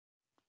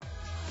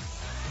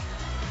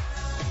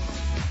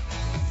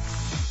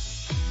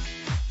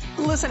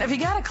Listen, if you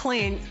gotta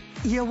clean,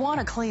 you want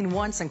to clean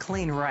once and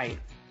clean right,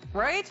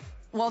 right?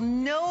 Well,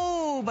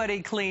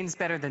 nobody cleans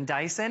better than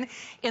Dyson.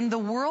 In the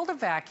world of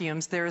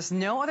vacuums, there's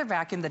no other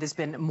vacuum that has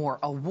been more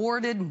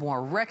awarded,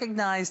 more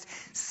recognized,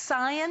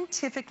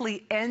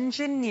 scientifically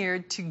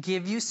engineered to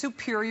give you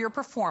superior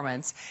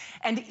performance.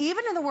 And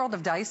even in the world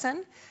of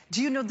Dyson,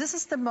 do you know this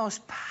is the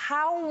most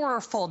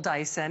powerful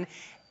Dyson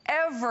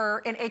ever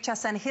in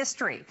HSN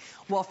history?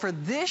 Well, for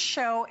this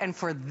show and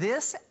for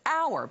this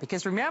hour,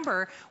 because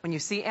remember, when you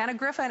see Anna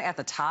Griffin at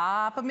the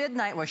top of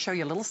midnight, we'll show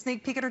you a little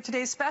sneak peek at her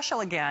today's special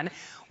again,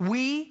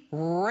 we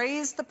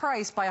raised the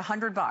price by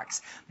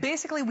 $100.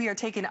 Basically, we are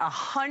taking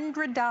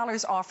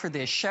 $100 off for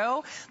this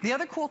show. The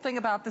other cool thing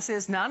about this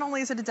is not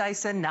only is it a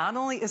Dyson, not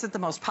only is it the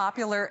most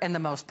popular and the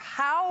most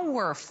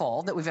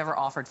powerful that we've ever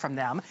offered from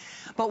them,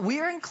 but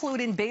we're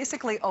including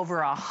basically over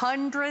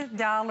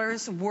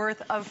 $100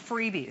 worth of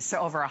freebies. So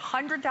over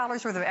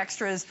 $100 worth of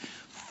extras,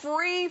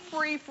 free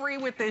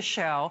with this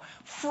show,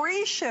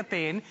 free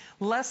shipping,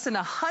 less than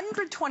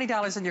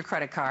 $120 on your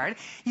credit card.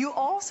 You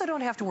also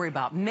don't have to worry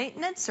about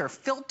maintenance or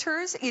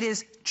filters. It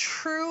is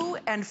true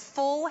and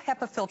full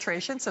HEPA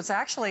filtration, so it's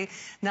actually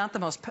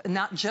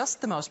not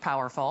just the most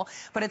powerful,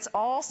 but it's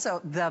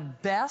also the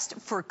best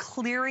for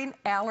clearing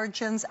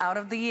allergens out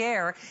of the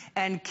air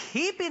and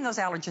keeping those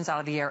allergens out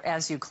of the air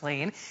as you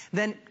clean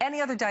than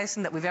any other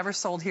Dyson that we've ever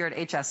sold here at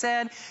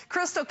HSN.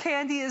 Crystal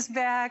Candy is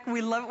back.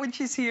 We love it when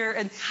she's here,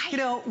 and you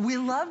know, we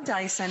love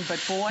Dyson,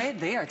 but boy,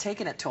 they are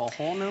taking it to a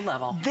whole new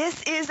level.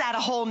 This is at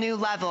a whole new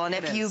level, and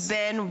if you've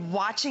been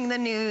watching the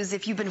news,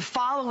 if you've been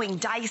following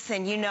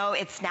Dyson, you know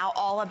it's now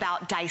all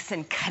about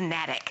Dyson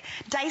Cinetic.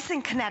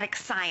 Dyson Cinetic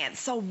Science.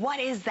 So what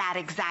is that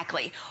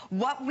exactly?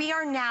 What we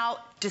are now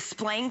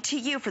displaying to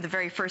you for the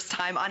very first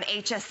time on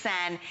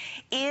HSN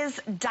is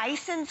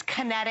Dyson's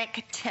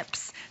Cinetic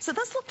tips. So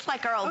those look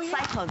like our old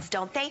cyclones,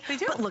 don't they? They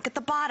do. But look at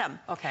the bottom.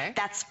 Okay.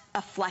 That's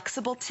a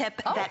flexible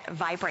tip that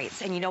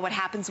vibrates. And you know what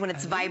happens when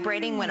it's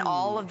vibrating, when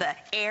all of the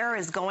air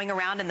is going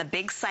around in the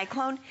big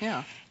cyclone?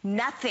 Yeah.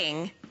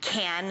 Nothing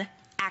can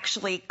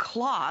actually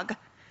clog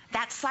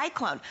that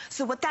cyclone.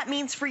 So what that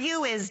means for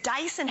you is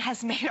Dyson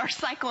has made our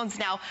cyclones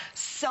now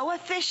so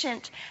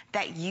efficient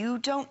that you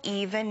don't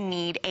even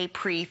need a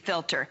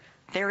pre-filter.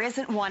 There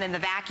isn't one in the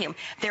vacuum.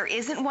 There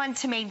isn't one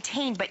to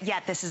maintain, but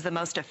yet this is the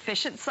most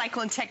efficient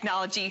cyclone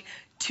technology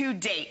to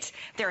date.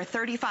 There are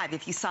 35,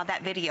 if you saw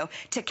that video,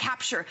 to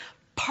capture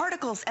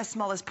particles as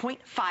small as 0.5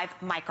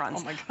 microns.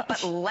 Oh my gosh.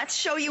 But let's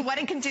show you what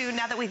it can do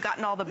now that we've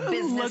gotten all the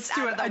business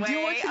out of the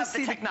way of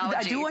the technology.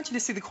 I do want you to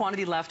see the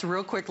quantity left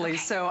real quickly. Okay.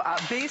 So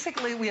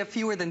basically we have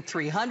fewer than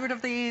 300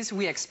 of these.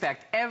 We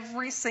expect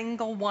every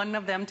single one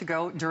of them to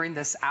go during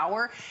this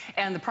hour.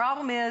 And the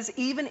problem is,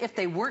 even if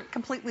they weren't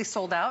completely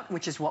sold out,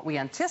 which is what we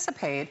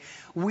anticipate,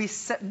 we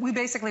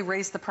basically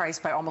raised the price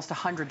by almost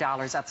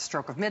 $100 at the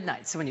stroke of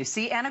midnight. So when you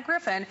see Anna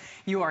Griffin,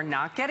 you are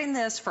not getting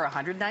this for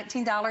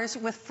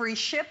 $119 with free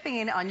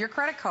shipping on your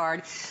credit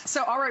card.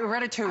 So, all right, we're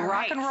ready to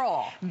rock and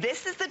roll.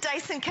 This is the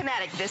Dyson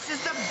Cinetic. This is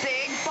the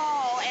big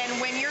ball. And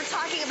when you're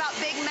talking about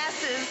big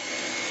messes,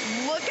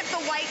 look at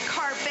the white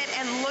carpet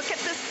and look at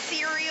the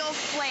cereal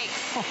flakes.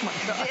 Oh my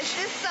gosh. This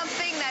is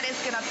something that is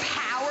going to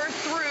power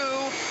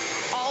through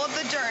all of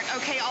the dirt.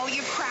 Okay, all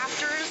you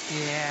crafters,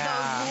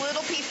 those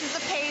little pieces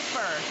of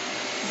paper,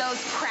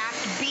 those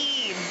cracked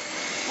beads.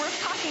 We're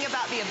talking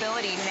about the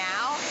ability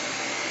now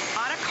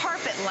on a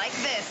carpet like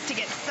this to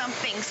get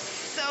something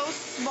so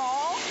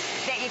small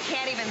that you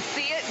can't even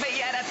see it, but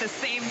yet at the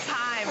same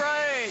time,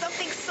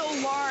 something so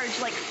large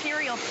like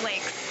cereal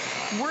flakes.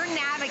 We're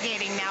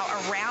navigating now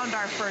around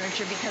our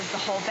furniture because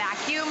the whole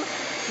vacuum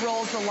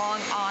rolls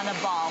along on a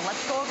ball.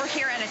 Let's go over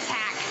here and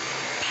attack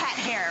pet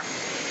hair.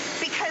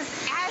 Because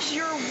as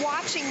you're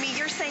watching me,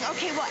 you're saying,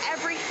 okay, well,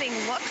 everything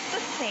looks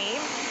the same.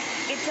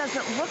 It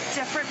doesn't look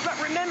different. But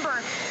remember,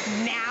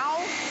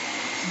 now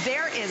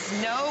there is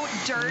no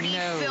dirty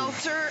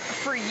filter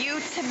for you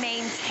to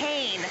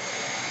maintain.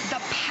 The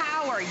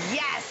power,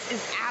 yes,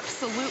 is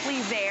absolutely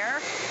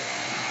there.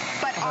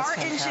 But our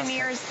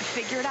engineers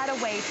figured out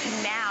a way to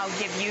now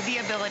give you the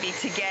ability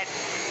to get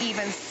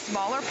even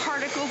smaller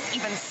particles,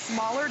 even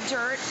smaller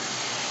dirt.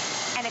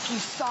 And if you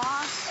saw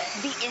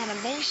the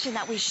animation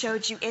that we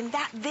showed you in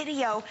that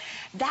video,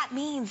 that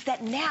means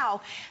that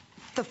now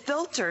the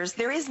filters,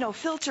 there is no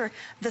filter.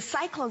 The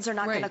cyclones are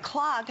not going to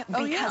clog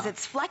because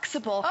it's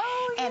flexible.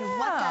 And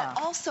what that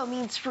also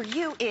means for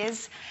you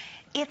is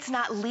it's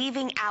not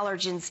leaving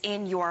allergens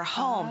in your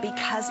home,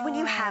 because when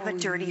you have a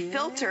dirty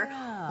filter,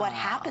 what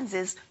happens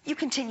is you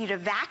continue to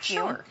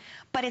vacuum,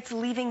 but it's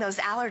leaving those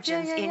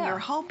allergens in your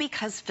home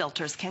because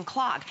filters can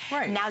clog.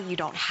 Now you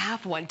don't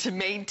have one to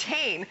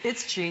maintain.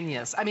 It's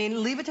genius. I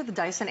mean, leave it to the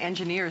Dyson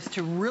engineers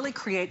to really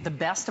create the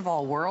best of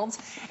all worlds.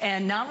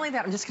 And not only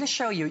that, I'm just going to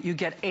show you, you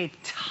get a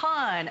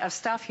ton of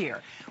stuff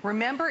here.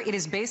 Remember, it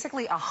is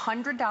basically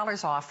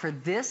 $100 off for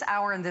this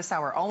hour and this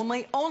hour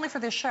only for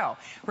this show.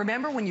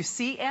 Remember, when you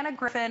see Anna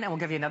Griffin, and we'll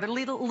give you another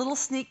little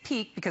sneak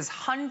peek because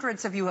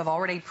hundreds of you have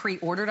already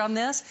pre-ordered on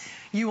this,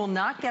 you will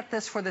not get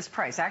this for this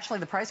price. Actually,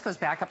 the price goes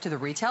back up to the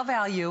retail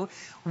value.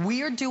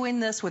 We are doing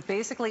this with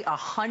basically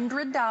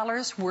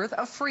 $100 worth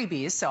of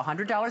freebies, so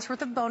 $100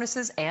 worth of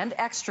bonuses and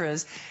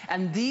extras.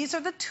 And these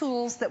are the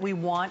tools that we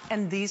want,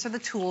 and these are the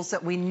tools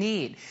that we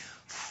need.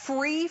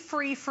 Free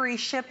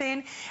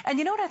shipping. And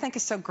you know what I think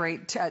is so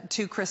great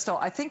too, Crystal?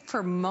 I think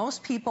for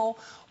most people,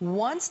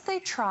 once they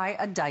try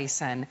a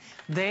Dyson,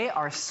 they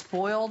are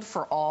spoiled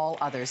for all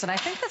others. And I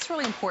think that's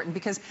really important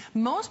because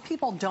most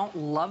people don't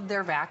love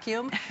their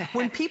vacuum.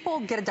 When people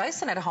get a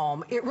Dyson at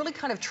home, it really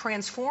kind of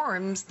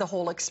transforms the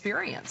whole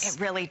experience.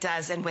 It really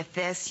does. And with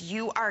this,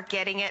 you are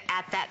getting it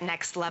at that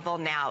next level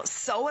now.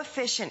 So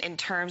efficient in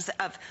terms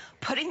of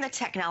putting the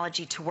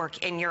technology to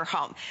work in your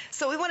home.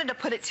 So we wanted to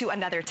put it to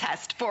another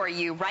test for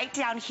you. Right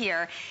down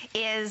here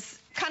is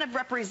kind of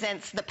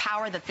represents the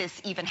power that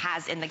this even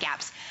has in the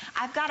gaps.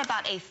 I've got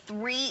about a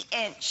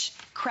 3-inch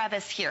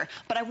crevice here,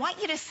 but I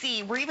want you to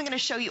see, we're even going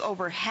to show you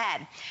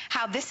overhead,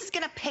 how this is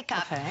going to pick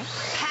up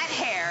pet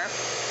hair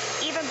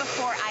even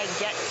before I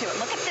get to it.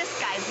 Look at this,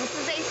 guys. This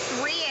is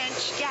a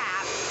 3-inch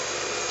gap.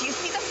 Do you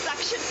see the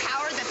suction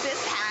power that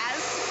this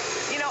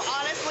has? You know,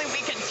 honestly,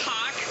 we can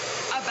talk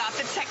about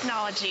the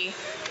technology,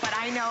 but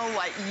I know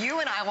what you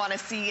and I want to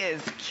see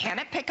is, can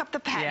it pick up the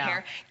pet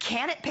hair?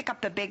 Can it pick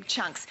up the big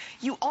chunks?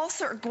 You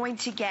also are going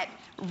to get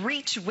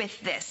reach with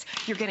this.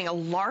 You're getting a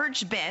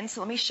large bin,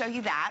 so let me show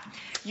you that.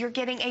 You're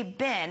getting a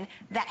bin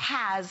that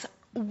has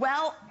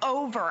well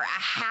over a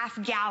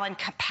half-gallon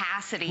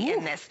capacity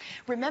in this.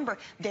 Remember,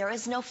 there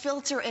is no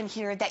filter in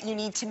here that you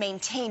need to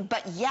maintain,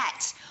 but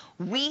yet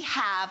we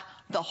have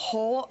the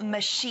whole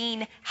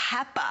machine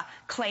HEPA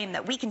claim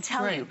that we can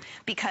tell you,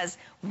 because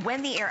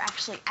when the air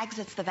actually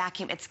exits the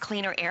vacuum, it's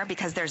cleaner air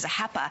because there's a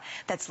HEPA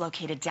that's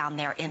located down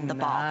there in the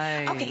ball.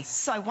 Okay,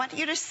 so I want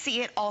you to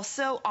see it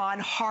also on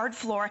hard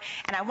floor,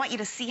 and I want you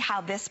to see how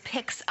this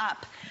picks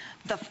up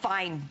the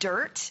fine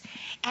dirt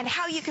and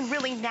how you can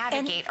really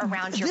navigate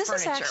around your furniture.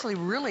 This is actually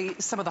really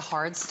some of the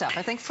hard stuff.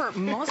 I think for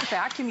most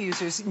vacuum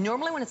users,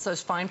 normally when it's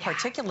those fine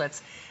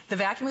particulates, the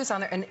vacuum goes on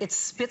there and it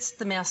spits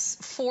the mess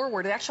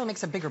forward. It actually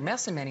makes a bigger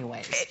mess in many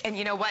ways. And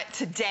you know what?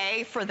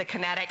 Today for the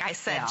Cinetic, I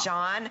said,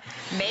 John,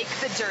 make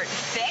the dirt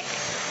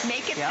thick.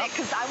 Make it thick,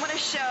 because I want to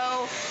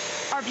show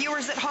our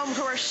viewers at home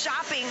who are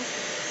shopping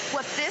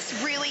what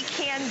this really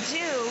can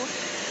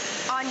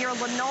do on your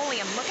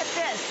linoleum. Look at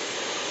this.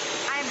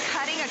 I'm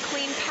cutting a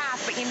clean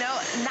path, but you know,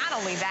 not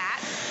only that,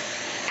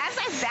 as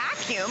I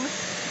vacuum,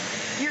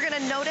 you're going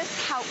to notice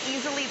how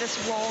easily this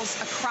rolls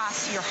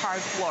across your hard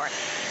floor.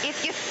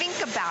 If you think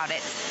about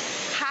it,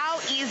 how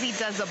easy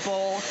does a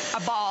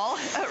ball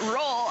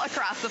roll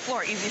across the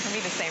floor? Easy for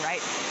me to say,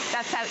 right?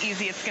 That's how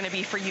easy it's going to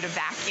be for you to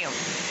vacuum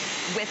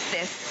with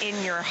this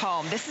in your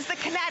home. This is the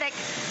Cinetic,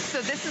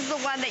 so this is the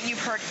one that you've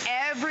heard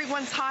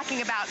everyone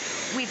talking about.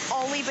 We've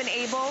only been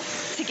able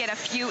to get a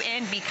few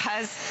in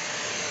because,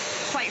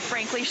 quite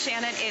frankly,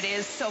 Shannon, it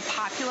is so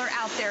popular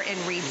out there in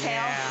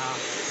retail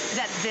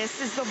that this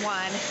is the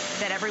one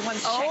that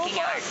everyone's checking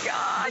out. Oh my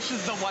gosh. This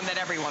is the one that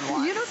everyone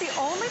wants. You know, the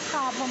only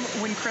problem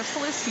when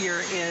Crystal is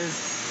here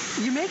is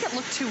you make it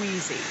look too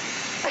easy.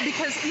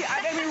 Because,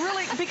 I mean,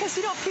 really, because,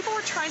 you know, people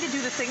are trying to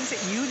do the things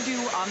that you do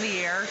on the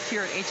air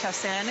here at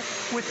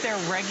HSN with their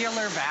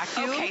regular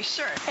vacuum. Okay,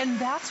 sure. And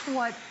that's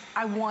what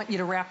I want you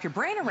to wrap your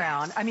brain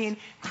around. I mean,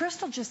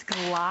 Crystal just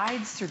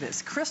glides through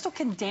this. Crystal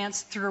can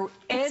dance through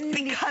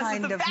any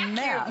kind of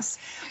mess.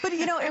 But,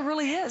 you know, it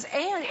really is.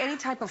 And any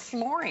type of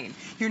flooring.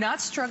 You're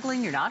not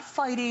struggling. You're not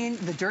fighting.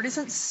 The dirt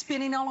isn't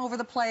spinning all over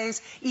the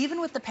place.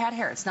 Even with the pet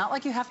hair, it's not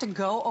like you have to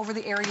go over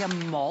the area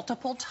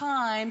multiple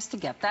times to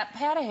get that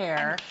pet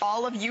hair. And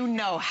all of you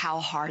know how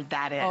hard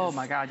that is. Oh,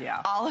 my God,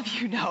 yeah. All of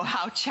you know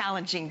how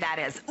challenging that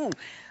is. Ooh.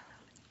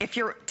 If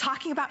you're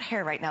talking about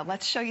hair right now,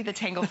 let's show you the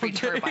Tangle-Free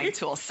Turbine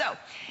tool. So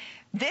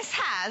this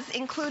has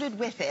included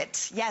with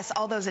it, yes,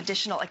 all those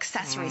additional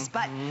accessories,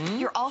 but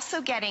you're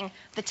also getting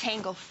the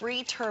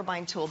Tangle-Free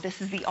Turbine tool. This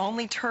is the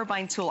only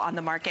turbine tool on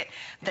the market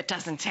that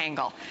doesn't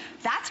tangle.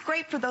 That's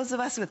great for those of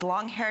us with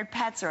long-haired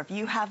pets, or if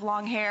you have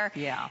long hair.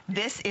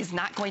 This is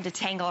not going to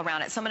tangle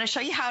around it. So I'm going to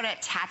show you how to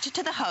attach it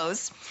to the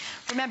hose.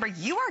 Remember,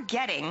 you are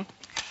getting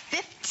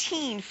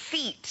 15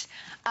 feet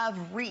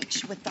of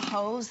reach with the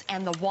hose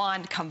and the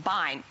wand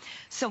combined.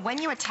 So when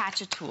you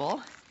attach a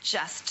tool,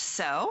 just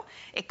so,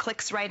 it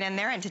clicks right in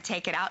there, and to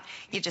take it out,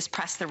 you just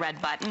press the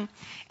red button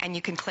and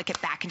you can click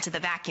it back into the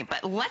vacuum.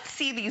 But let's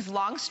see these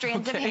long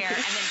strands of hair and then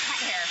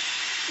pet hair.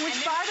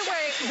 Which, by the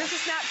way, this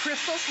is not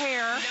Crystal's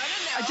hair.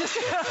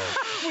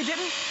 No. We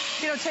didn't,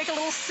 you know, take a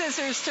little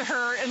scissors to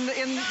her in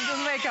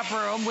the makeup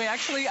room. We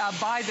actually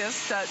buy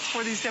this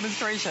for these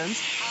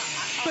demonstrations.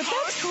 But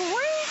that's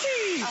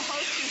crazy. A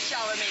host who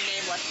shall remain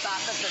nameless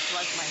thought that this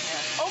was my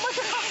hair. Oh my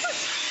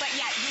gosh. But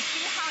yeah, you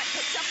see how it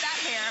picks up that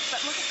hair,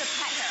 but look at the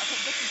pet hair.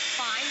 Okay, this is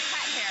fine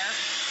pet hair.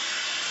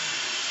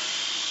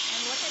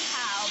 And look at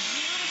how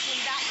beautifully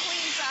that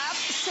cleans up.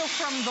 So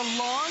from the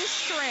long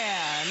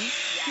strands,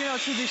 you know,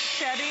 to the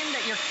shedding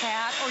that your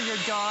cat or your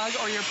dog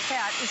or your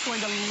pet is going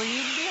to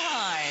leave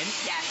behind.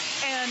 Yes.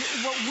 And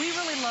what we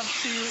really love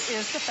too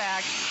is the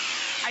fact,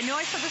 I know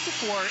I said this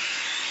before,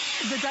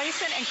 the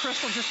Dyson and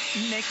Crystal just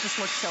make this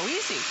look so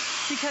easy,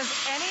 because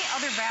any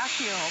other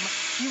vacuum,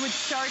 you'd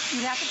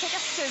have to take a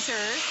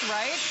scissors,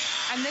 right?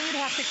 And then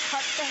you'd have to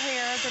cut the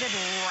hair that had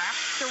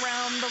wrapped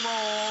around the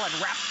roll and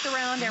wrapped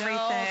around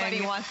everything.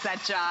 Nobody wants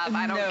that job.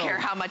 I don't care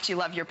how much you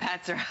love your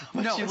pets or how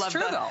much you love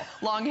the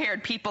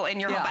long-haired people in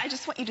your home. But I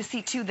just want you to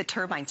see, too, the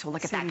turbine. So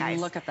look at that, guys.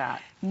 Look at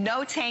that.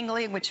 No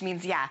tangling, which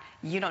means, yeah,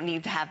 you don't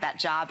need to have that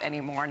job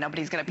anymore.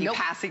 Nobody's going to be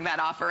passing that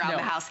off around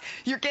the house.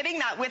 You're getting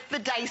that with the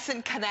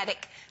Dyson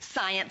Cinetic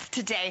Science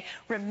today.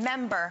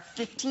 Remember,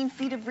 15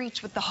 feet of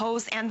reach with the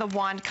hose and the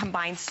wand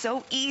combined.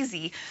 So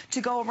easy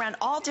to go around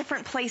all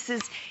different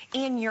places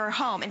in your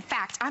home. In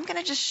fact, I'm going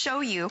to just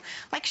show you,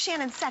 like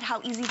Shannon said,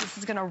 how easy this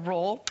is going to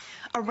roll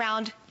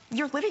around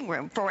your living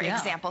room, for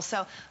example.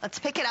 So let's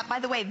pick it up. By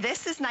the way,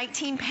 this is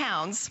 19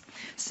 pounds,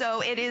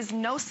 so it is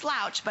no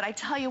slouch. But I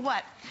tell you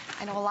what,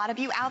 I know a lot of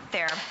you out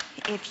there,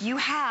 if you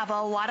have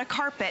a lot of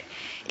carpet,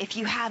 if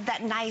you have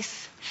that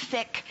nice,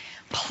 thick,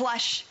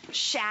 plush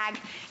shag,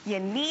 you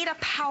need a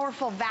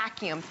powerful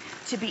vacuum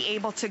to be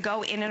able to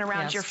go in and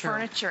around your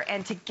furniture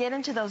and to get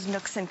into those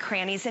nooks and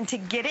crannies and to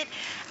get it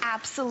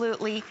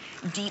absolutely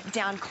deep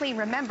down clean.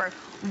 Remember,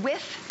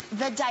 with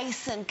the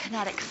Dyson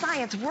Cinetic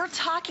Science, we're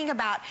talking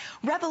about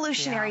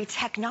revolutionary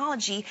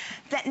technology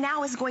that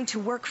now is going to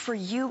work for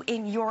you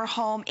in your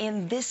home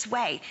in this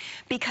way.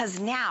 Because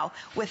now,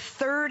 with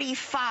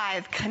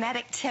 35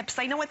 kinetic tips,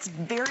 I know it's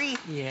very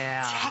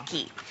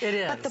techy. It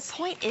is. But the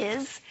point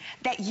is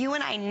that you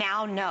and I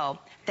now know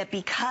that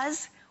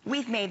because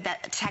we've made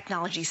that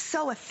technology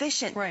so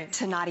efficient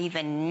to not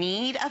even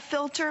need a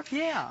filter.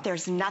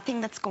 There's nothing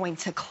that's going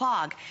to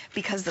clog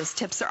because those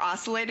tips are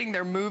oscillating,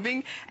 they're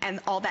moving, and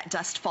all that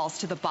dust falls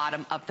to the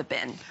bottom of the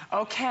bin.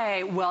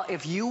 Okay, well,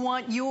 if you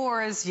want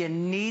yours, you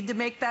need to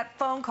make that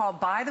phone call.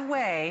 By the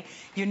way,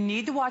 you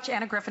need to watch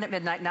Anna Griffin at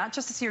midnight, not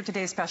just to see her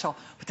today's special,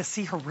 but to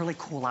see her really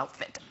cool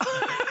outfit.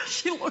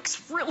 She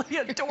looks really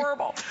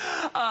adorable.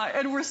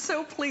 And we're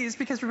so pleased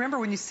because remember,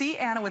 when you see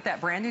Anna with that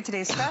brand new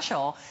today's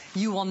special,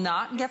 you will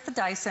not get the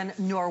Dyson,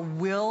 nor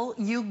will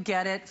you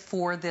get it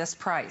for this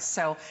price.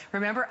 So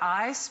remember,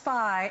 I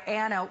spy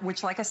Anna,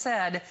 which, like I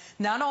said,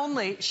 not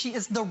only she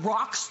is the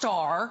rock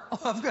star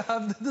of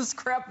the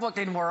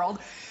scrapbooking world,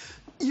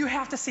 you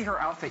have to see her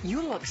outfit.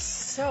 You look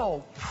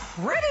so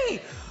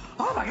pretty.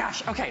 Oh my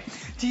gosh. Okay.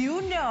 Do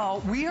you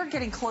know we are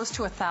getting close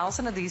to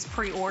 1,000 of these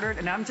pre-ordered,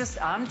 and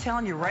I'm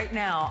telling you right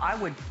now,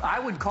 I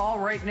would call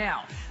right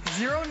now.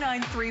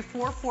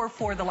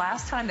 093-444. The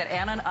last time that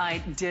Anna and I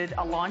did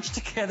a launch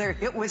together,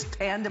 it was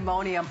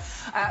pandemonium.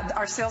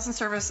 Our sales and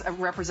service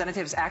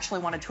representatives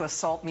actually wanted to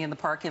assault me in the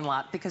parking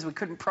lot because we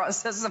couldn't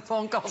process the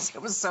phone calls.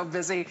 It was so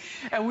busy.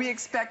 And we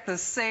expect the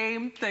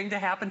same thing to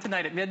happen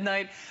tonight at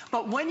midnight.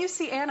 But when you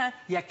see Anna,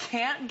 you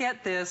can't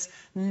get this,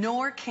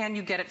 nor can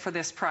you get it for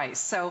this price.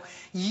 So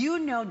you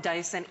know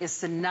Dyson is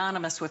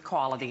synonymous with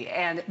quality.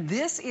 And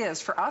this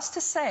is, for us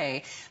to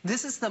say,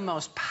 this is the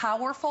most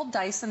powerful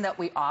Dyson that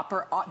we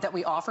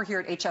offer here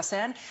at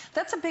HSN,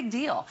 that's a big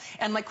deal.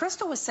 And like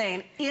Crystal was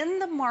saying, in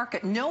the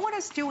market, no one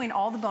is doing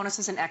all the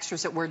bonuses and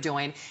extras that we're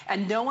doing,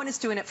 and no one is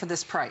doing it for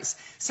this price.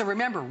 So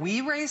remember,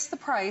 we raised the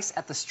price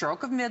at the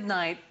stroke of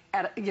midnight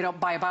at,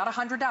 by about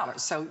 $100.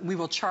 So we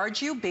will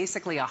charge you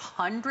basically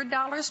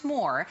 $100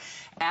 more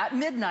at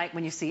midnight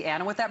when you see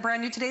Anna with that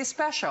brand new today's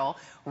special.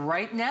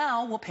 Right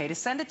now, we'll pay to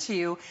send it to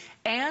you.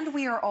 And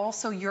we are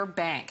also your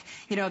bank.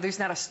 There's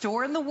not a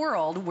store in the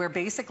world where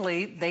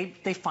basically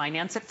they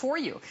finance it for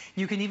you.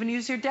 You can even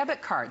use your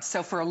debit card.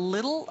 So for a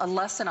little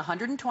less than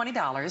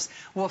 $120,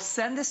 we'll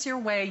send this your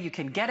way. You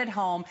can get it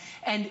home.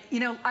 And,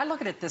 I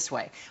look at it this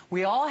way.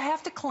 We all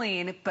have to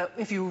clean, but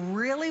if you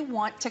really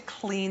want to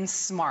clean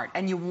smart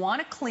and you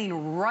want to clean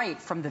right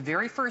from the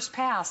very first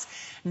pass,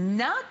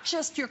 not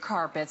just your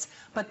carpets,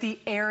 but the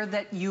air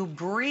that you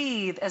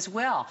breathe as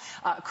well.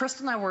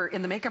 Crystal and I were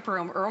in the makeup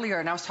room earlier,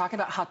 and I was talking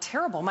about how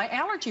terrible my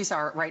allergies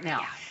are right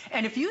now.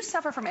 And if you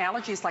suffer from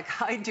allergies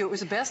like I do, it was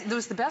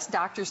the best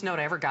doctor's note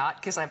I ever got,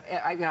 because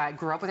I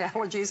grew up with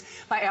allergies.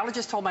 My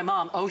allergist told my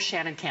mom, "Oh,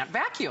 Shannon can't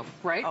vacuum,"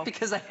 right?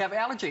 Because I have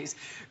allergies.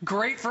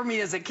 Great for me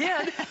as a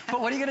kid,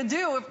 but what are you going to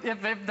do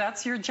if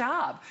that's your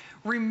job?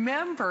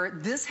 Remember,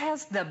 this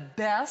has the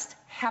best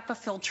HEPA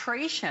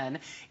filtration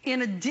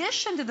in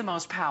addition to the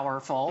most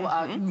powerful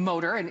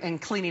motor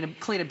and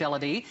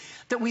cleanability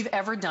that we've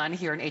ever done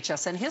here in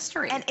HSN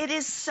history. And it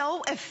is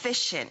so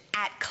efficient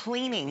at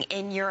cleaning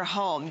in your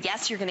home.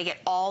 Yes, you're going to get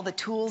all the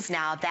tools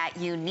now that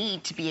you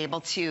need to be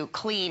able to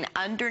clean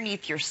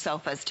underneath your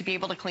sofas, to be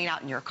able to clean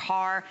out in your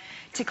car,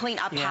 to clean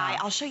up high.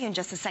 I'll show you in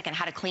just a second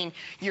how to clean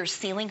your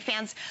ceiling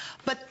fans.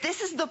 But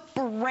this is the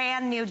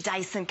brand new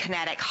Dyson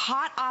Cinetic,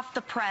 hot off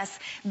the press.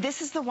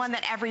 This is the one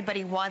that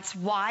everybody wants.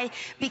 Why?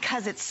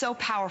 Because it's so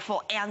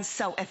powerful and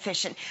so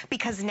efficient.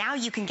 Because now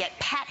you can get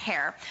pet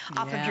hair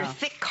off of your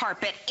thick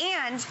carpet,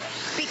 and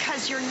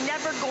because you're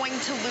never going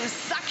to lose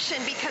suction,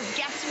 because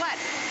guess what?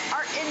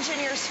 Our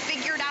engineers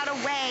figured out a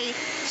way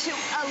to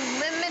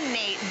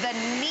eliminate the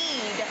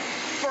need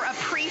for a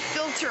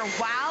pre-filter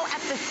while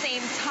at the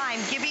same time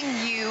giving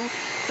you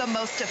the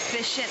most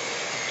efficient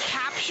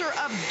capture capture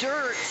of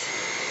dirt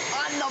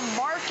on the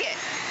market.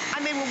 I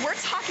mean, when we're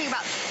talking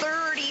about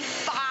 35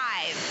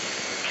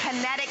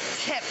 kinetic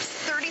tips,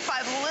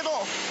 35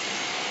 little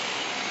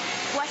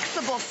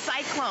flexible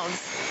cyclones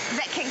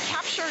that can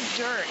capture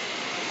dirt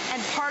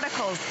and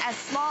particles as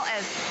small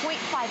as 0.5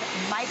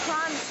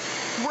 microns,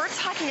 we're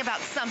talking about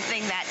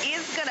something that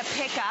is going to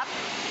pick up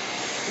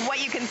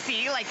what you can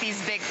see, like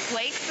these big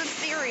flakes of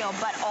cereal,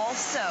 but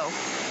also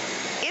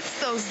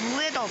it's those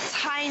little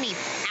tiny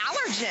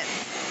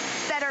allergens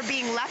that are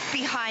being left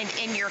behind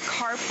in your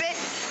carpet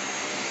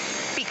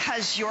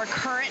because your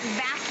current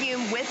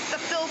vacuum with the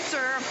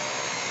filter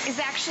is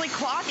actually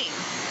clogging.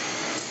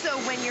 So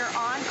when you're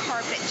on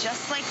carpet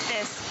just like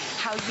this,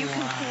 how you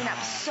can clean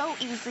up so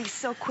easily,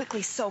 so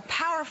quickly, so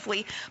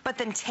powerfully, but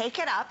then take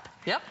it up.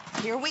 Yep.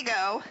 Here we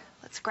go.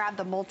 Let's grab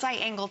the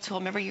multi-angle tool.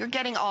 Remember, you're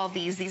getting all of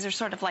these. These are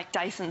sort of like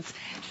Dyson's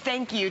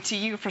thank you to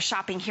you for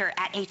shopping here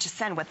at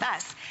HSN with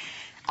us.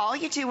 All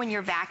you do when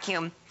your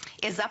vacuum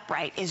is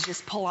upright is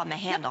just pull on the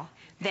handle. Yep.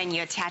 Then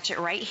you attach it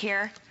right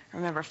here.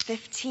 Remember,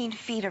 15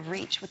 feet of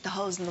reach with the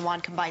hose and the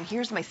wand combined.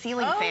 Here's my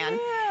ceiling fan.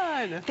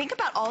 Man. Think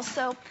about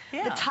also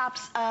the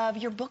tops of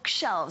your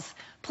bookshelves.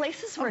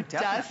 Places where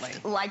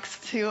dust likes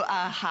to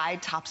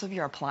hide tops of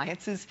your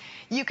appliances.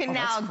 You can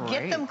now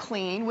get them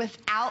clean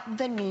without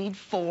the need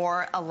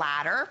for a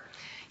ladder,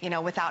 you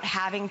know, without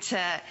having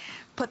to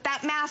put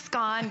that mask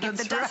on, get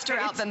the duster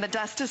out, then the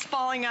dust is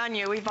falling on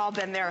you. We've all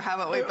been there,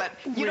 haven't we? But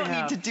you don't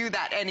need to do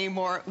that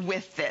anymore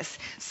with this.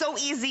 So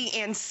easy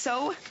and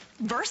so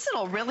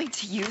versatile, really,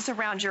 to use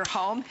around your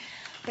home.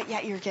 But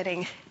yet you're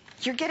getting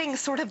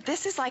sort of,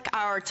 this is like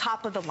our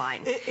top of the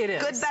line. It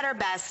is. Good, better,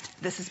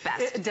 best. This is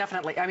best.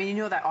 Definitely. I mean, you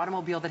know that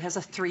automobile that has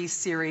a 3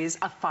 Series,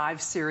 a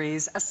 5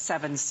 Series, a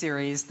 7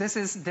 Series. This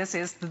is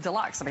the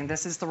deluxe. I mean,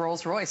 this is the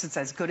Rolls Royce. It's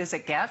as good as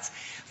it gets.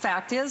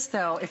 Fact is,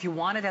 though, if you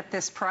want it at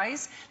this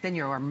price, then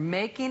you are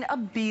making a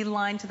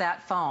beeline to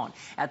that phone.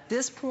 At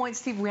this point,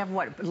 Steve, we have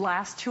what,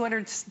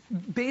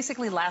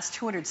 basically last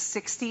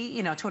 260,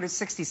 you know,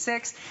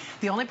 266.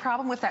 The only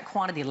problem with that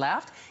quantity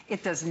left,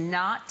 it does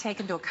not take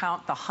into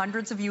account the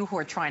hundreds of you who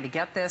are trying to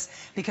get this,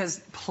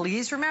 because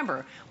please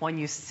remember, when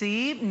you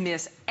see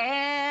Miss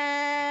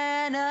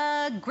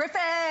Anna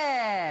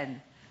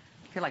Griffin,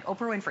 you're like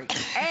Oprah Winfrey,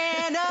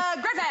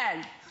 Anna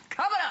Griffin,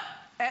 coming up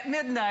at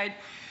midnight,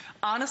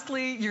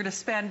 honestly, you're going to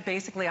spend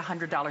basically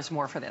 $100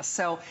 more for this.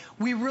 So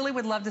we really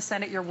would love to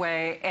send it your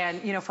way.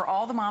 And, you know, for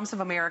all the moms of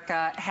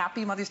America,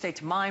 happy Mother's Day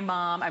to my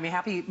mom. I mean,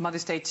 happy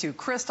Mother's Day to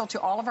Crystal,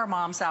 to all of our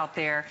moms out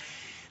there.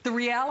 The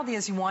reality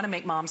is you want to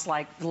make mom's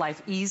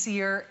life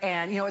easier.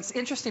 And, you know, it's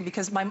interesting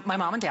because my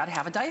mom and dad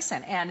have a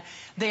Dyson, and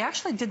they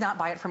actually did not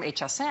buy it from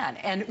HSN.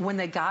 And when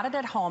they got it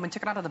at home and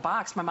took it out of the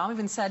box, my mom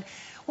even said,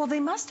 well, they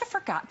must have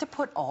forgot to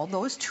put all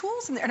those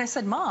tools in there. And I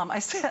said, Mom, I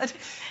said,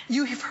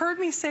 you've heard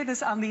me say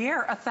this on the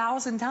air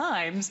 1,000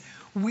 times.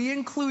 We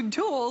include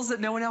tools that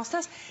no one else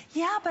does.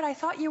 Yeah, but I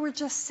thought you were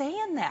just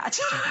saying that.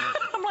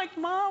 I'm like,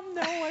 Mom,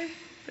 no,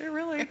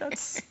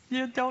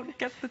 you don't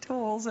get the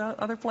tools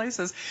other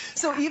places.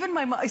 So even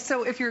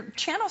so if you're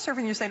channel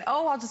surfing, you're saying,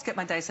 oh, I'll just get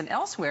my Dyson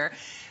elsewhere.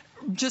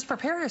 Just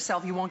prepare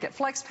yourself. You won't get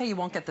flex pay. You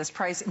won't get this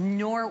price,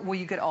 nor will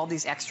you get all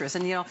these extras.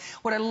 And, you know,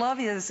 what I love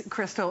is,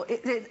 Crystal,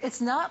 it's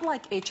not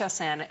like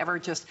HSN ever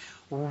just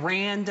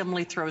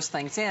randomly throws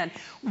things in.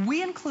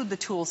 We include the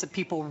tools that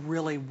people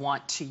really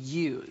want to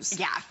use.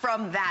 Yeah,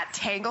 from that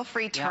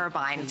tangle-free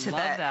turbine to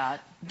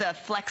the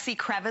Flexi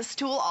Crevice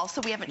tool.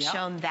 Also, we haven't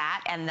shown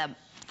that, and the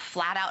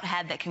flat-out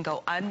head that can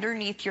go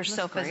underneath your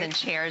sofas and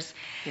chairs.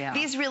 Yeah.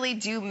 These really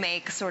do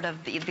make sort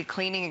of the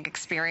cleaning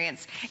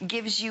experience,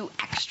 gives you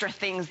extra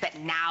things that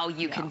now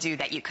you can do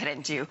that you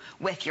couldn't do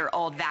with your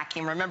old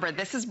vacuum. Remember,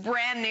 this is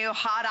brand new,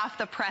 hot off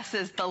the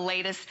presses, the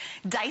latest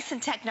Dyson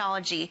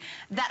technology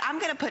that I'm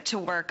going to put to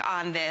work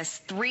on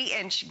this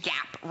 3-inch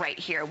gap right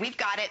here. We've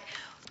got it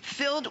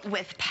filled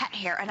with pet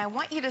hair, and I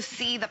want you to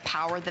see the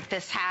power that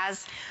this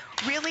has.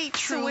 Really,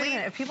 truly. So wait a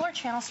minute, if people are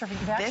channel surfing,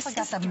 you've actually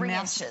got the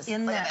mess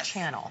in that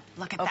channel.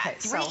 Look at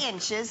that, 3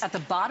 inches. At the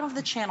bottom of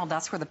the channel,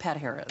 that's where the pet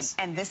hair is.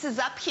 And this is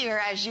up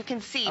here, as you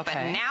can see. But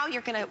now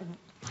you're gonna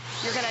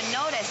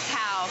notice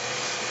how,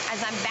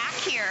 as I'm back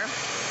here,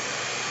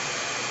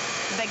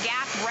 the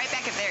gap right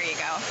back up. There you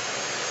go.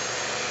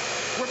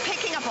 We're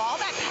picking up all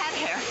that pet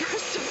hair,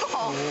 first of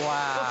all,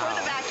 before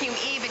the vacuum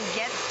even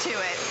gets to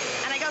it.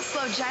 And I go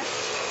slow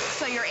just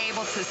so you're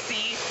able to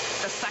see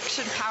the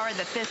suction power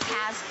that this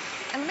has.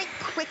 And let me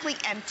quickly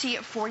empty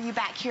it for you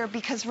back here,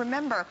 because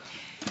remember,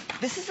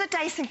 this is a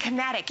Dyson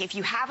Cinetic. If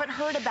you haven't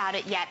heard about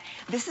it yet,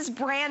 this is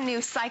brand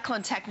new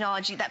cyclone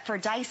technology that for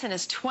Dyson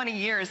is 20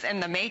 years in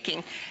the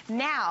making.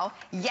 Now,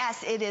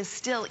 yes, it is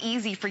still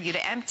easy for you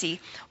to empty.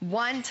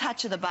 One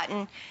touch of the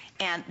button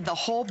and the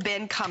whole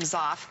bin comes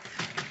off.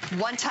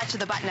 One touch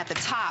of the button at the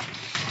top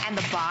and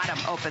the bottom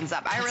opens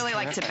up. I really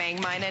like to bang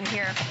mine in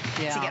here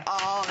to get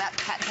all that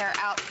pet hair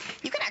out.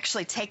 You can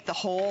actually take the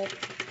whole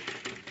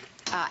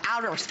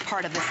outer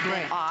part of this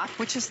bin off,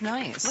 which is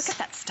nice. Look at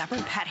that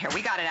stubborn pet hair.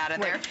 We got it out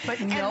of there. But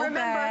no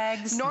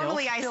bags,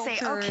 normally no I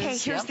say, okay,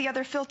 here's the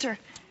other filter.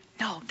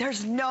 No,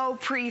 there's no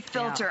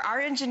pre-filter. Yeah. Our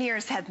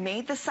engineers have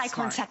made the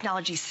cyclone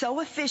technology so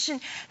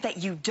efficient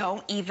that you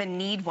don't even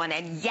need one.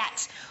 And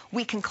yet,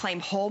 we can claim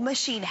whole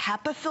machine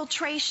HEPA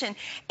filtration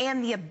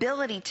and the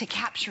ability to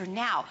capture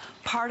now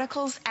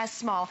particles as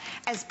small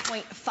as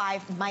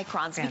 0.5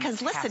 microns. Fantastic.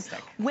 Because listen,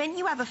 when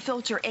you have a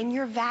filter in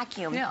your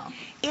vacuum,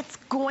 it's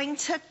going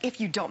to, if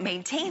you don't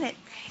maintain it,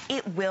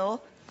 it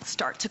will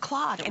start to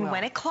clog. And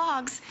when it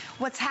clogs,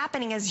 what's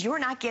happening is you're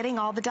not getting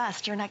all the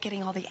dust, you're not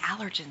getting all the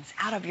allergens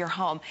out of your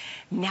home.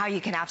 Now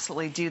you can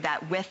absolutely do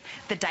that with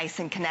the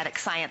Dyson Cinetic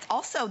Science.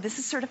 Also, this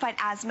is certified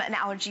asthma and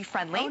allergy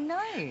friendly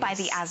by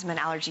the Asthma and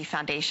Allergy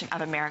Foundation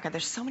of America.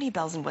 There's so many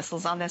bells and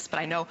whistles on this, but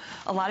I know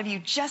a lot of you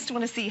just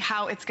want to see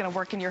how it's going to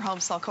work in your home,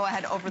 so I'll go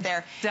ahead over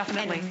there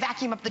and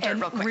vacuum up the dirt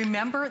real quick.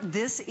 Remember,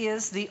 this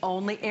is the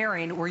only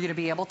airing where you're going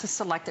to be able to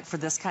select it for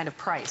this kind of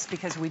price,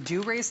 because we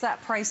do raise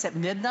that price at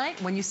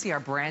midnight when you see our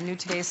brand new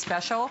today's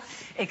special.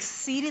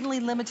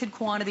 Exceedingly limited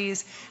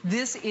quantities.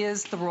 This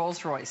is the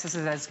Rolls Royce. This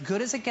is as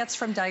good as it gets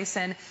from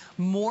Dyson.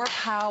 More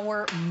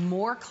power,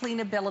 more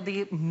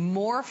cleanability,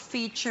 more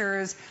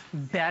features,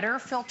 better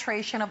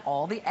filtration of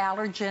all the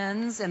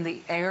allergens in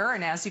the air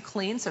and as you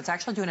clean. So it's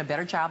actually doing a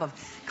better job of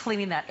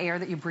cleaning that air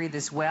that you breathe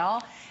as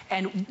well.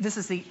 And this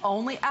is the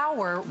only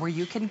hour where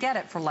you can get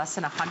it for less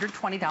than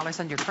 $120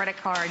 on your credit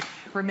card.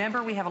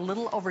 Remember, we have a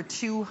little over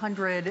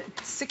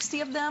 260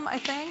 of them, I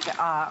think,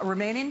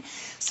 remaining.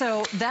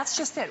 So that's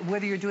just it.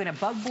 Whether you're doing a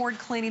bug board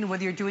cleaning,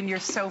 whether you're doing your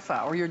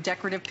sofa or your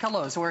decorative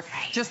pillows, or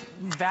just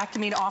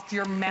vacuuming off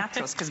your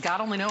mattress, because God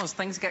only knows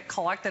things get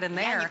collected in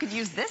there. Yeah, you could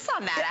use this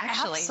on that,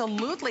 actually.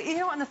 Absolutely. You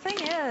know, and the thing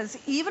is,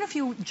 even if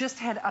you just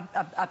had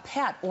a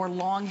pet or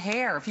long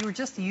hair, if you were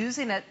just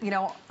using it, you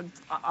know,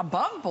 a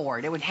bug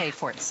board, it would pay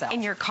for itself.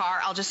 In your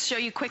car, I'll just show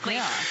you quickly.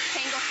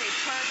 Tangle-free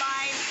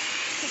turbine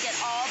to get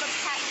all the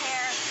pet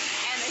hair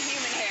and the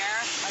human hair.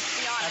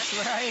 Let's be honest.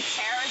 That's right.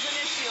 Hair is an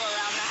issue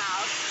around the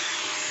house.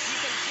 You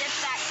can get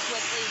that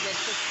quickly with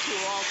this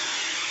tool,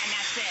 and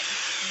that's it.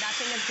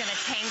 Nothing is going to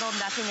tangle.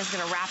 Nothing is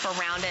going to wrap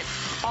around it.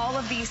 All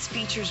of these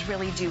features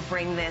really do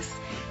bring this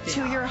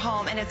to your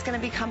home, and it's going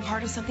to become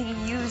part of something you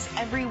use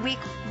every week,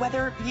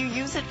 whether you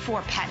use it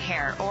for pet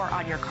hair or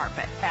on your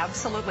carpet.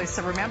 Absolutely.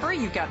 So remember,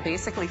 you've got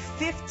basically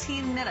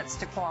 15 minutes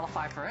to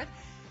qualify for it.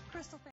 Crystal.